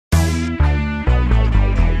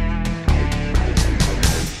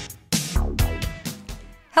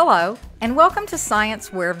Hello, and welcome to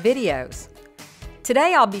ScienceWear videos.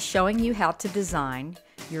 Today I'll be showing you how to design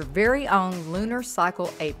your very own Lunar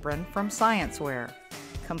Cycle Apron from ScienceWear,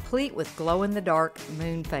 complete with glow-in-the-dark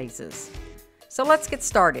moon phases. So let's get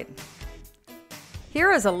started.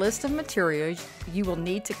 Here is a list of materials you will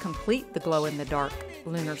need to complete the glow-in-the-dark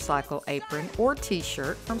Lunar Cycle Apron or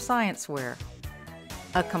t-shirt from ScienceWear.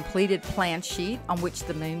 A completed plan sheet on which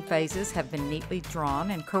the moon phases have been neatly drawn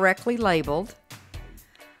and correctly labeled.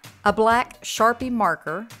 A black Sharpie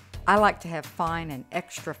marker, I like to have fine and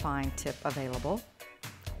extra fine tip available.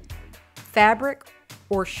 Fabric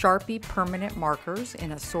or Sharpie permanent markers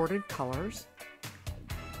in assorted colors.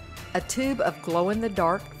 A tube of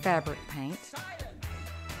glow-in-the-dark fabric paint.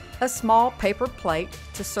 A small paper plate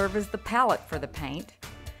to serve as the palette for the paint.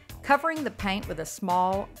 Covering the paint with a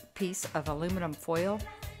small piece of aluminum foil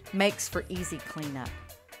makes for easy cleanup.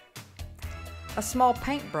 A small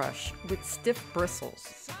paintbrush with stiff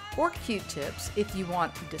bristles, or Q-tips if you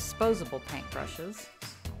want disposable paintbrushes.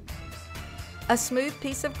 A smooth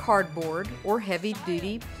piece of cardboard or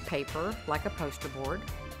heavy-duty paper like a poster board.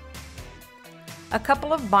 A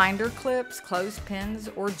couple of binder clips, clothespins,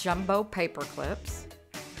 or jumbo paper clips.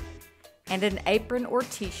 And an apron or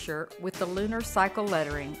t-shirt with the Lunar Cycle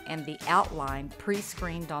lettering and the outline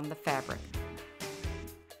pre-screened on the fabric.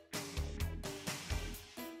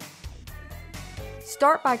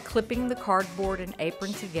 Start by clipping the cardboard and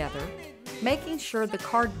apron together, making sure the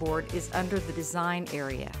cardboard is under the design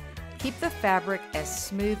area. Keep the fabric as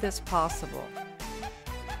smooth as possible.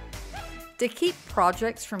 To keep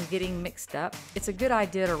projects from getting mixed up, it's a good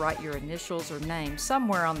idea to write your initials or name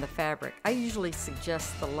somewhere on the fabric. I usually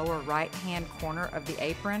suggest the lower right-hand corner of the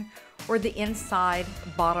apron or the inside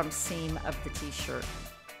bottom seam of the t-shirt.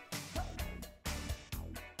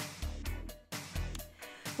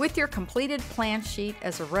 With your completed plan sheet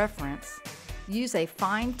as a reference, use a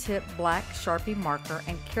fine tip black Sharpie marker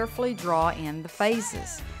and carefully draw in the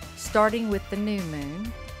phases, starting with the new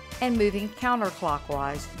moon and moving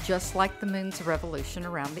counterclockwise, just like the moon's revolution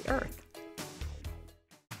around the Earth.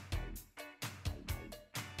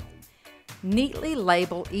 Neatly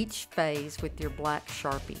label each phase with your black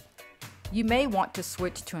Sharpie. You may want to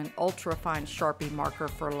switch to an ultra-fine Sharpie marker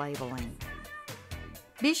for labeling.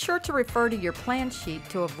 Be sure to refer to your plan sheet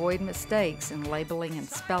to avoid mistakes in labeling and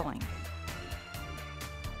spelling.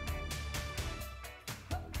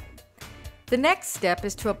 The next step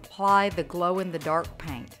is to apply the glow-in-the-dark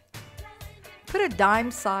paint. Put a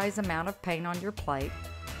dime-size amount of paint on your plate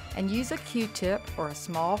and use a Q-tip or a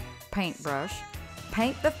small paintbrush.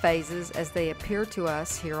 Paint the phases as they appear to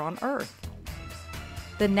us here on Earth.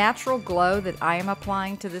 The natural glow that I am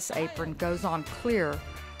applying to this apron goes on clear,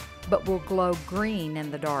 but will glow green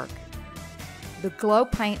in the dark. The glow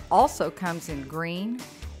paint also comes in green,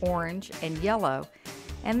 orange, and yellow,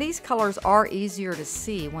 and these colors are easier to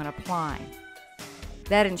see when applying.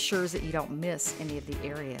 That ensures that you don't miss any of the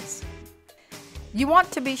areas. You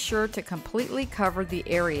want to be sure to completely cover the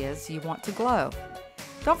areas you want to glow.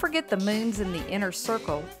 Don't forget the moons in the inner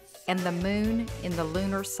circle and the moon in the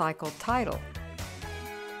lunar cycle title.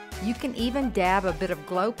 You can even dab a bit of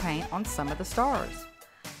glow paint on some of the stars.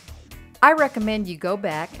 I recommend you go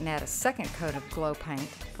back and add a second coat of glow paint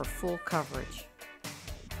for full coverage.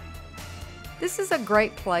 This is a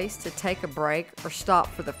great place to take a break or stop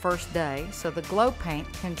for the first day so the glow paint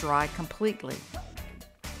can dry completely.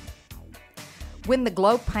 When the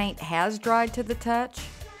glow paint has dried to the touch,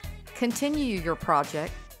 continue your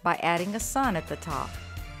project by adding a sun at the top.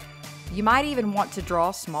 You might even want to draw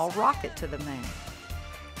a small rocket to the moon.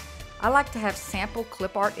 I like to have sample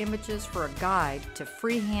clip art images for a guide to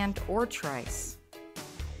freehand or trace.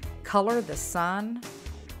 Color the sun,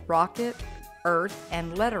 rocket, earth,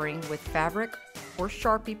 and lettering with fabric or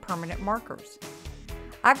Sharpie permanent markers.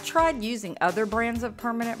 I've tried using other brands of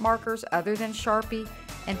permanent markers other than Sharpie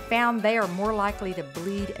and found they are more likely to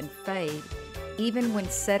bleed and fade even when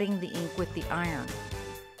setting the ink with the iron.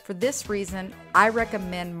 For this reason, I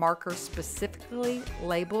recommend markers specifically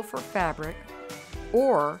labeled for fabric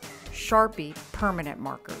or Sharpie permanent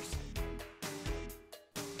markers.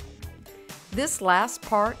 This last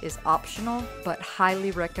part is optional but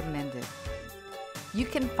highly recommended. You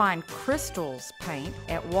can find crystals paint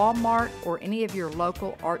at Walmart or any of your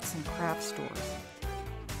local arts and crafts stores.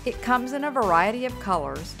 It comes in a variety of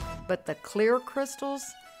colors, but the clear crystals,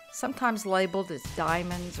 sometimes labeled as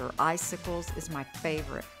diamonds or icicles, is my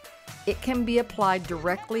favorite. It can be applied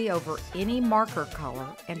directly over any marker color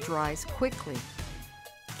and dries quickly,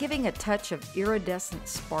 giving a touch of iridescent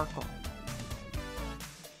sparkle.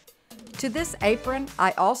 To this apron,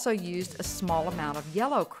 I also used a small amount of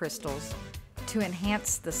yellow crystals to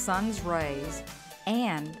enhance the sun's rays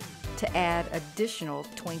and to add additional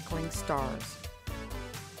twinkling stars.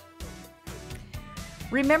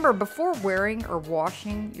 Remember, before wearing or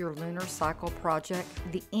washing your Lunar Cycle project,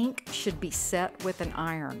 the ink should be set with an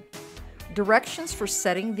iron. Directions for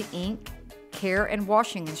setting the ink, care and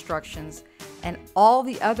washing instructions, and all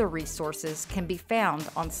the other resources can be found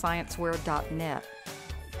on ScienceWear.net.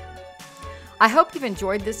 I hope you've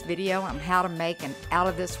enjoyed this video on how to make an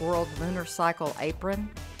out-of-this-world Lunar Cycle apron.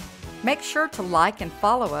 Make sure to like and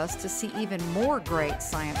follow us to see even more great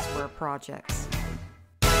ScienceWear projects.